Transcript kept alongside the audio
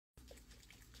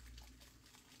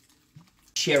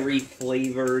cherry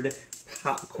flavored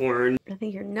popcorn. I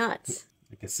think you're nuts.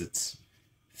 I guess it's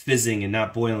fizzing and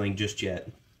not boiling just yet.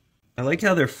 I like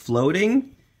how they're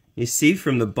floating. You see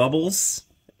from the bubbles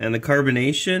and the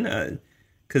carbonation,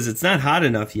 because it's not hot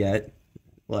enough yet,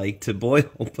 like to boil,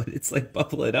 but it's like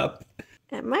bubbling up.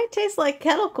 It might taste like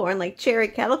kettle corn, like cherry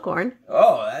kettle corn.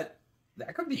 Oh,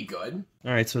 that could be good.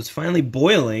 All right, so it's finally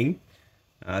boiling.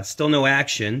 Still no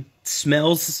action.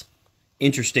 Smells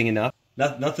interesting enough.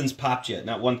 Nothing's popped yet,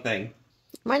 not one thing.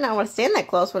 Might not want to stand that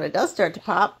close when it does start to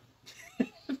pop.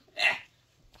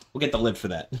 We'll get the lid for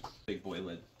that. Big boy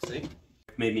lid, see?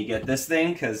 Made me get this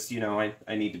thing, because, you know,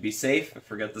 I need to be safe. I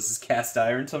forget this is cast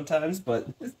iron sometimes, but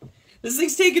this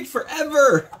thing's taking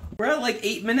forever! We're at like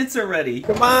 8 minutes already.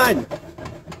 Come on!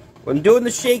 I'm doing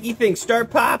the shaky thing.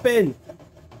 Start popping!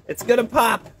 It's gonna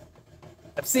pop!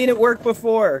 I've seen it work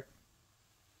before.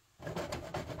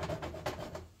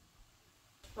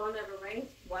 Phone never rings,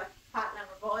 what pot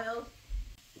never boils.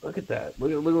 Look at that.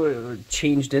 Look at what it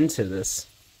changed into this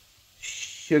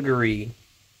sugary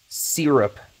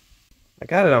syrup. I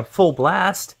got it on full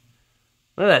blast.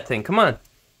 Look at that thing. Come on.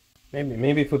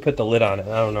 Maybe if we put the lid on it.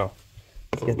 I don't know.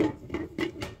 Let's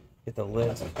get the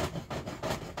lid. Start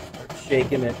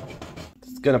shaking it.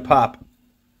 It's gonna pop.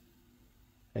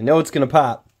 I know it's gonna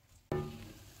pop.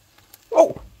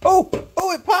 Oh!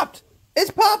 It popped! It's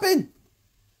popping!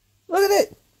 Look at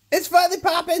it! It's finally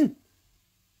popping!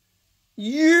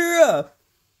 Yeah!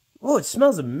 Oh, it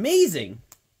smells amazing!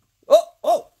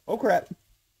 Oh crap.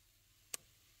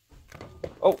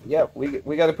 Oh, yeah,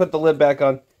 we gotta put the lid back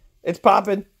on. It's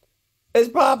popping! It's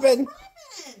popping!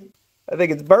 I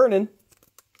think it's burning.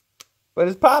 But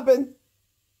it's popping!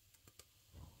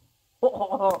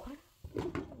 Oh.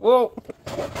 Whoa!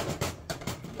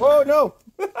 Whoa, no!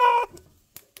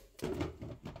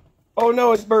 Oh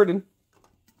no, it's burning.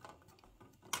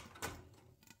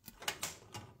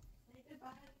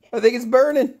 I think it's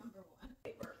burning.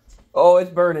 Oh,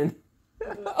 it's burning.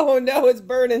 Oh no, it's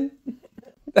burning.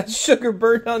 That sugar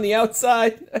burned on the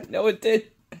outside. I know it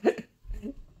did.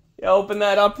 Yeah, open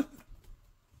that up.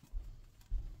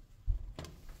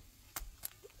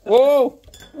 Whoa!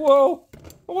 Whoa!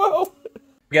 Whoa!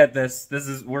 Get this.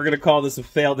 We're gonna call this a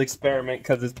failed experiment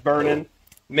because it's burning,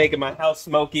 making my house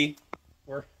smoky.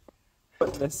 We're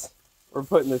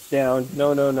putting this down.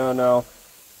 No.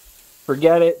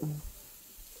 Forget it.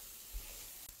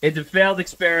 It's a failed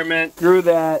experiment. Screw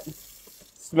that.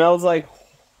 Smells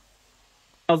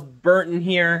burnt in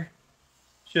here.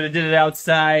 Should have did it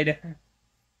outside.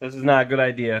 This is not a good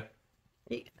idea.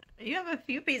 You have a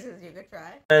few pieces you could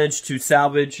try. Managed to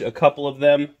salvage a couple of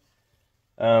them.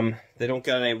 They don't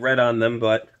got any red on them,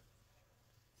 but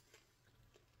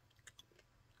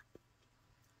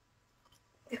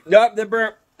nope, they're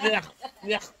burnt.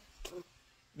 Yeah.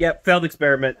 Yep, failed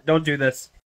experiment. Don't do this.